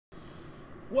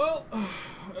Well,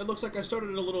 it looks like I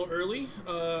started a little early.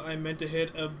 I meant to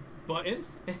hit a button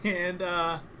and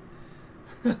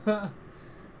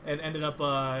and ended up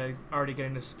already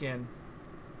getting the skin.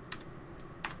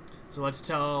 So let's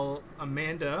tell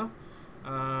Amanda.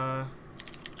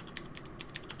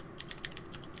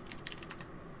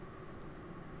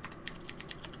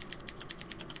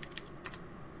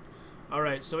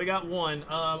 Alright, so we got one.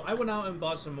 I went out and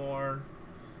bought some more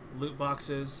loot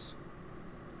boxes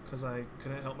because I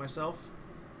couldn't help myself.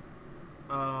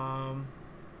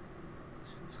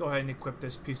 Let's go ahead and equip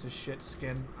this piece of shit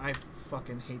skin. I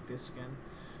fucking hate this skin.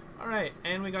 Alright,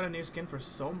 and we got a new skin for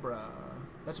Sombra.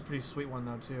 That's a pretty sweet one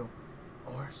though too.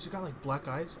 Or she's got like black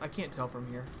eyes. I can't tell from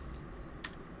here.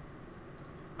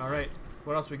 Alright,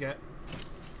 what else we get?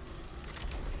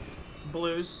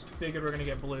 Blues. Figured we're gonna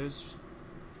get blues.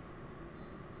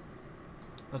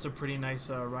 That's a pretty nice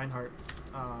Reinhardt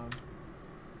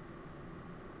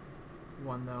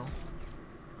one though.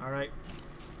 Alright.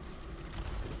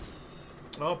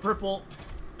 Oh, purple.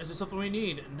 Is this something we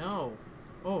need? No.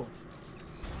 Oh.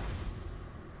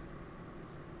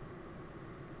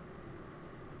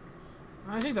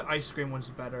 I think the ice cream one's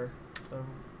better.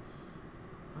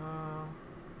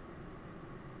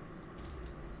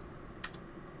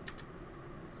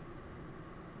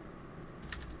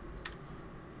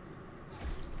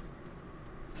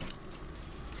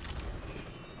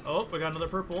 Oh, we got another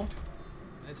purple.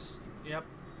 It's, yep.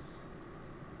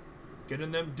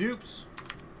 Getting them dupes.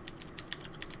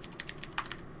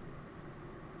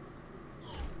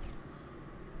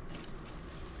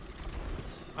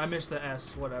 I missed the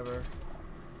S, whatever.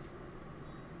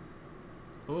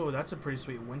 Ooh, that's a pretty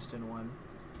sweet Winston one.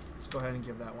 Let's go ahead and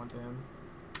give that one to him.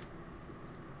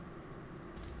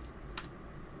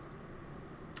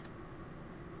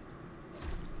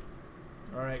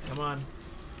 Alright, come on.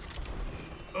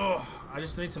 Oh, I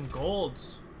just need some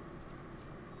golds.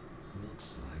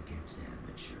 Looks like it's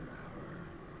amateur hour.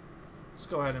 Let's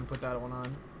go ahead and put that one on.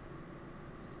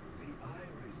 The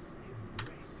iris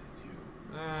embraces you.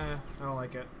 I don't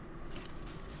like it.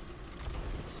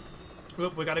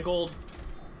 Oop, we got a gold.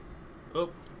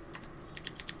 Oop.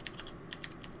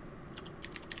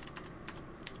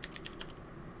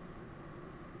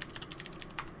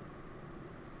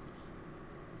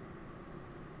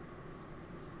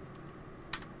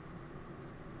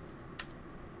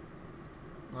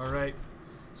 Alright.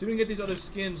 See if we can get these other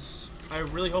skins. I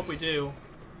really hope we do.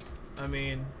 I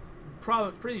mean,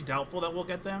 probably pretty doubtful that we'll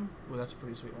get them. Ooh, that's a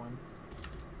pretty sweet one.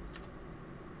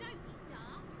 Don't be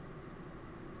daft.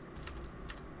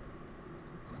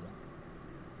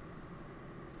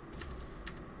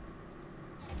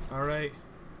 Alright.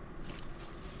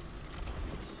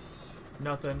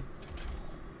 Nothing.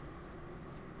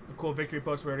 The cool victory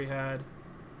post we already had.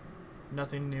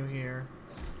 Nothing new here.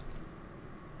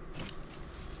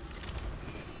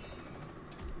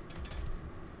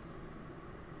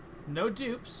 No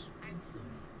dupes. I'm sorry,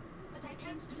 but I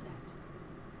can't do that.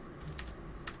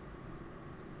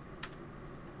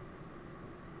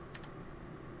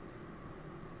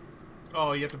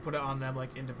 Oh, you have to put it on them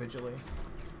like individually.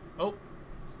 Oh.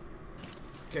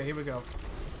 Okay, here we go.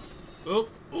 Oop.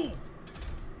 Ooh.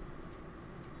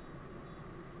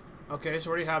 Okay, so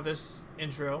we already have this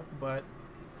intro, but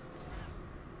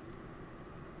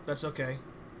that's okay.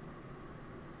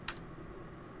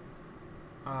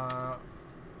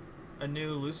 A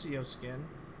new Lucio skin.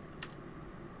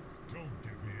 Don't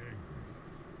get me angry.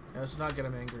 Yeah, let's not get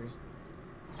him angry.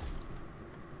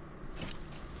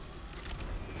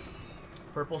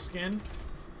 Purple skin.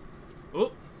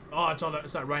 Oop. Oh, it's all that.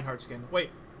 It's that Reinhardt skin.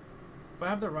 Wait. If I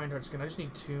have the Reinhardt skin, I just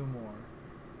need 2 more.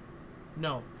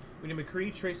 No. We need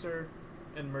McCree, Tracer,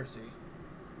 and Mercy.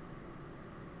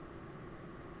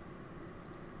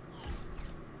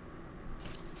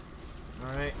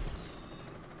 Alright.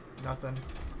 Nothing.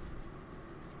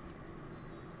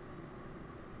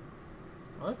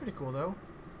 Well, that's pretty cool, though.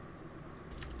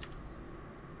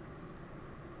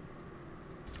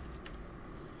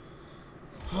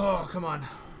 Oh, come on.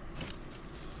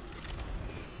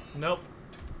 Nope.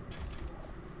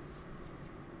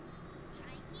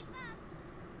 Try and keep up.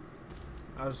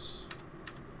 I was...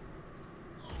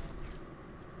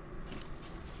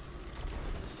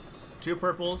 Two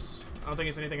purples. I don't think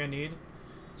it's anything I need.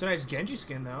 It's a nice Genji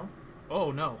skin, though.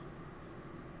 Oh, no.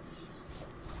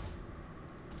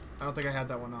 I don't think I had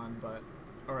that one on, but...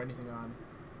 Or anything on.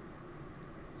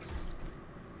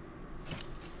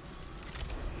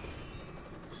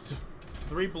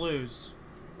 Three blues.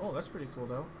 Oh, that's pretty cool,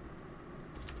 though.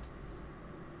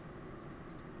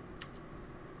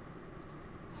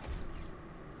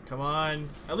 Come on.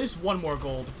 At least one more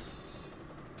gold.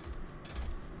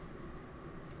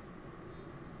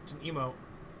 It's an emote.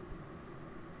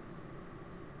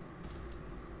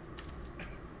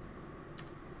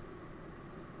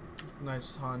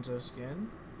 Nice Hanzo skin.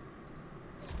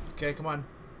 Okay, come on.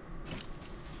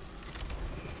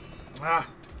 Ah!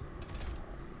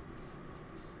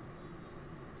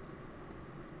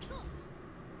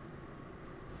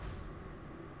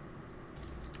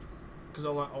 Because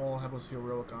all I had was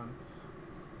heroic on.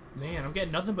 Man, I'm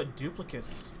getting nothing but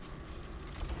duplicates.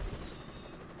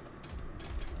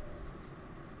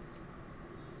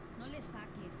 No le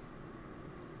saques.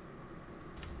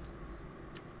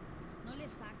 No le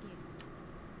saques.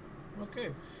 Okay.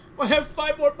 Well, I have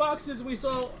 5 more boxes and we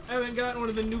still haven't gotten one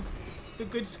of the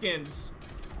good skins.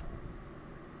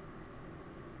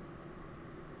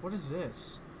 What is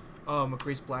this? Oh,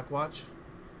 McCree's Blackwatch.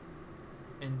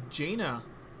 And Jaina.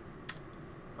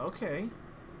 Okay.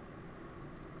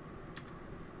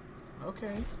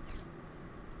 Okay.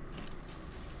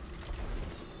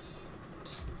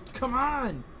 Come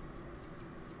on!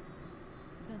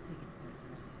 Don't take it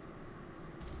personally.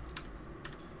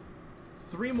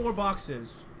 3 more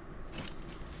boxes.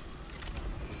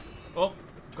 Oh,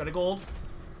 got a gold.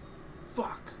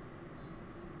 Fuck.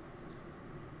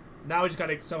 Now we just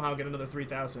gotta somehow get another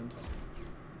 3,000.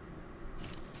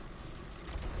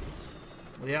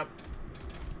 Yep.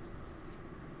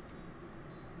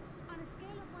 On a scale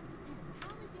of 1 to 10, how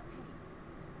is your pain?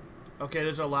 Okay,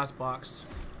 there's our last box.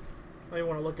 I don't even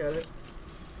want to look at it.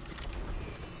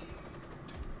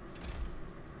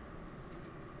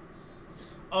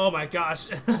 Oh my gosh.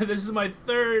 This is my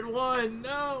 3rd one.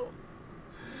 No.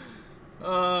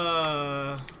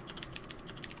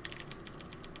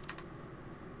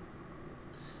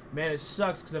 Man, it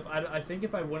sucks because I think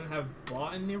if I wouldn't have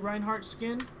bought in the Reinhardt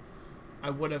skin, I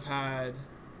would have had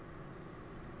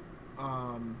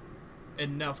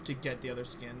enough to get the other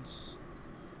skins.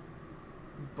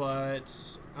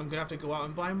 But I'm gonna have to go out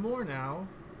and buy more now.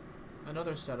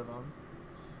 Another set of them.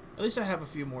 At least I have a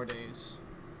few more days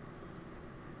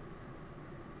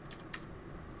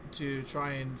to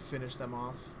try and finish them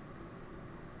off.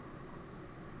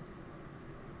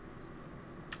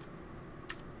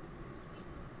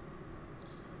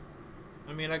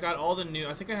 I mean, I got all the new...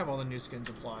 I think I have all the new skins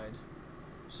applied.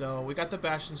 So, we got the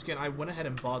Bastion skin. I went ahead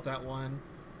and bought that one.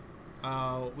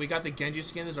 We got the Genji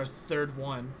skin. This is our 3rd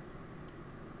one.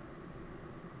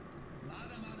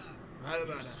 Mada.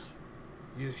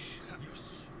 Yush.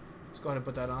 Let's go ahead and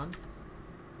put that on.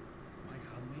 My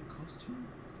Halloween costume?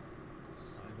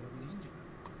 Cyborg Ninja.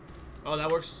 Oh,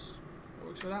 that works. That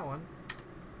works for that one.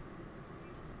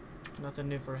 Nothing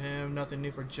new for him. Nothing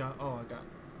new for John. Oh, I got...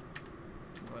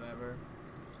 Whatever.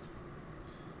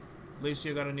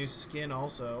 Lucio got a new skin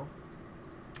also.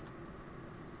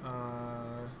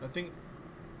 I think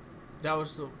that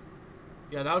was the...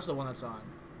 Yeah, that was the one that's on.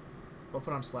 We'll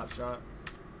put on Slapshot.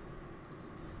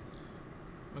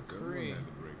 McCree.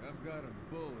 I've got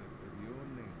a bullet with your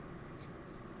name on it.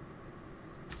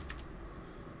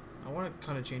 I want to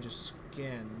kind of change his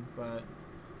skin, but...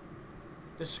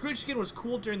 The Scrooge skin was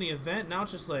cool during the event. Now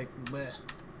it's just like, meh.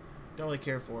 Don't really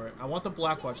care for it. I want the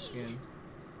Blackwatch skin.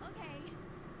 Okay.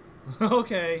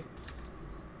 Okay.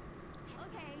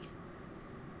 Okay.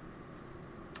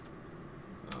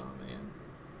 Oh, man.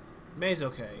 May's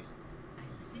okay. I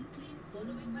am simply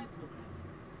following my programming.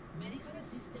 Medical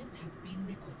assistance has been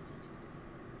requested.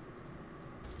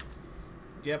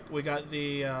 Yep, we got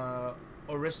the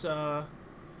Orisa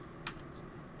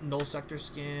Null Sector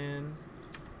skin.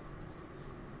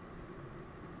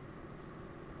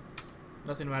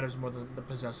 Nothing matters more than the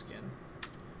Possess skin.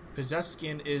 Possess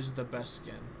skin is the best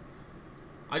skin.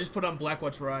 I just put on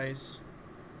Blackwatch Rise,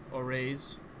 or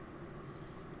Raise,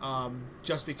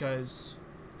 just because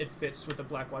it fits with the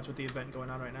Blackwatch with the event going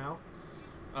on right now.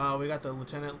 We got the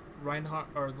Lieutenant Reinhardt,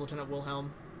 or Lieutenant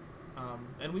Wilhelm,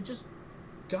 and we just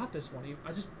got this one.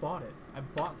 I just bought it. I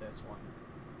bought this one.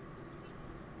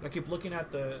 I keep looking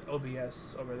at the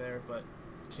OBS over there, but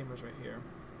the camera's right here.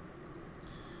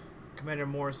 Commander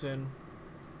Morrison.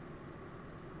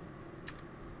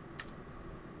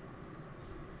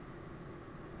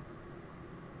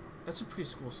 That's a pretty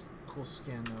cool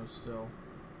skin, though, still.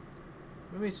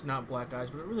 Maybe it's not black eyes,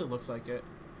 but it really looks like it.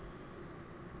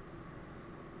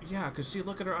 Yeah, because see,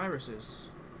 look at her irises.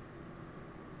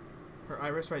 Her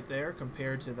iris right there,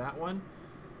 compared to that one,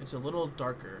 it's a little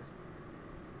darker.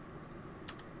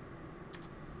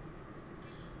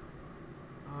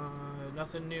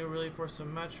 Nothing new, really, for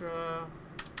Symmetra.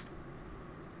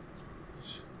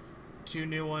 2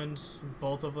 new ones,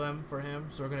 both of them for him.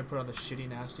 So we're going to put on the shitty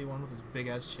nasty one with his big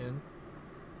ass chin.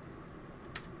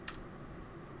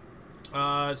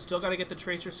 Still got to get the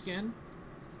Tracer skin.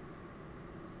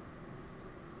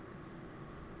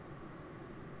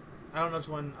 I don't know which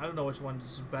one. I don't know which one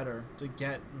is better to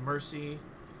get. Mercy,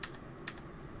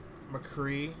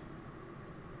 McCree,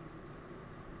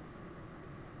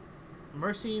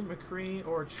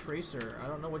 or Tracer. I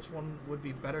don't know which one would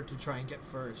be better to try and get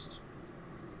first.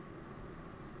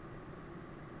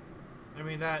 I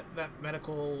mean that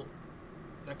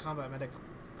combat medic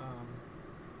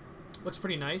looks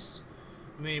pretty nice.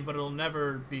 I mean, but it'll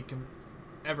never be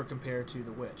ever compared to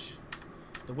the Witch.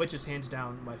 The Witch is hands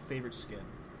down my favorite skin.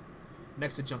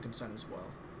 Next to Junkenstein as well.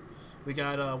 We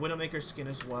got Widowmaker skin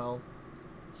as well.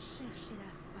 Cherchez la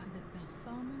femme. The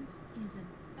performance is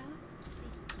about to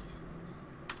begin.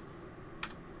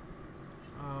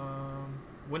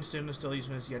 Winston is still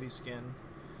using his Yeti skin.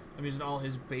 I'm using all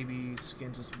his baby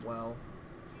skins as well.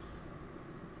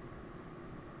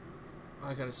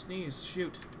 I gotta sneeze.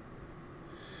 Shoot.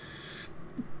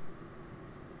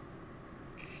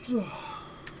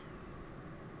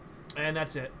 And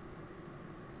that's it.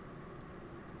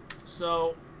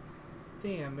 So,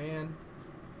 damn, man.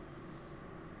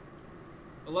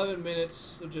 11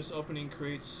 minutes of just opening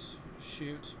crates.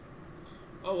 Shoot.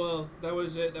 Oh well, that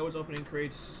was it. That was opening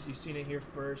crates. You've seen it here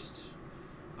first.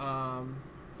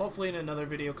 Hopefully in another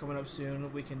video coming up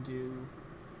soon we can do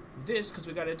this, because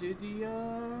we gotta do the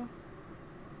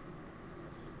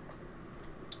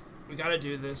we gotta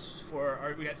do this for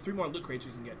our, we got 3 more loot crates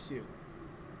we can get too.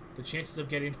 The chances of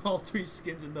getting all 3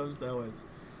 skins in those though is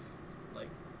like,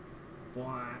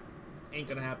 blah, ain't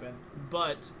gonna happen.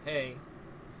 But hey,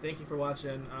 thank you for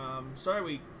watching. Sorry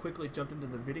we quickly jumped into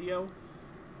the video.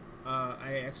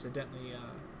 I accidentally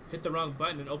hit the wrong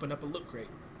button and opened up a loot crate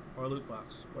or a loot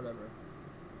box, whatever.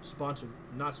 Sponsored,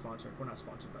 not sponsored. We're not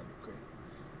sponsored by loot crate.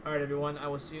 All right, everyone. I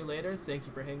will see you later. Thank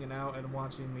you for hanging out and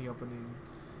watching me opening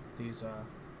these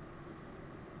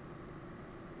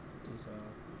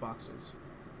boxes.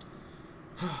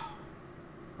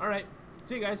 All right.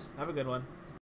 See you guys. Have a good one.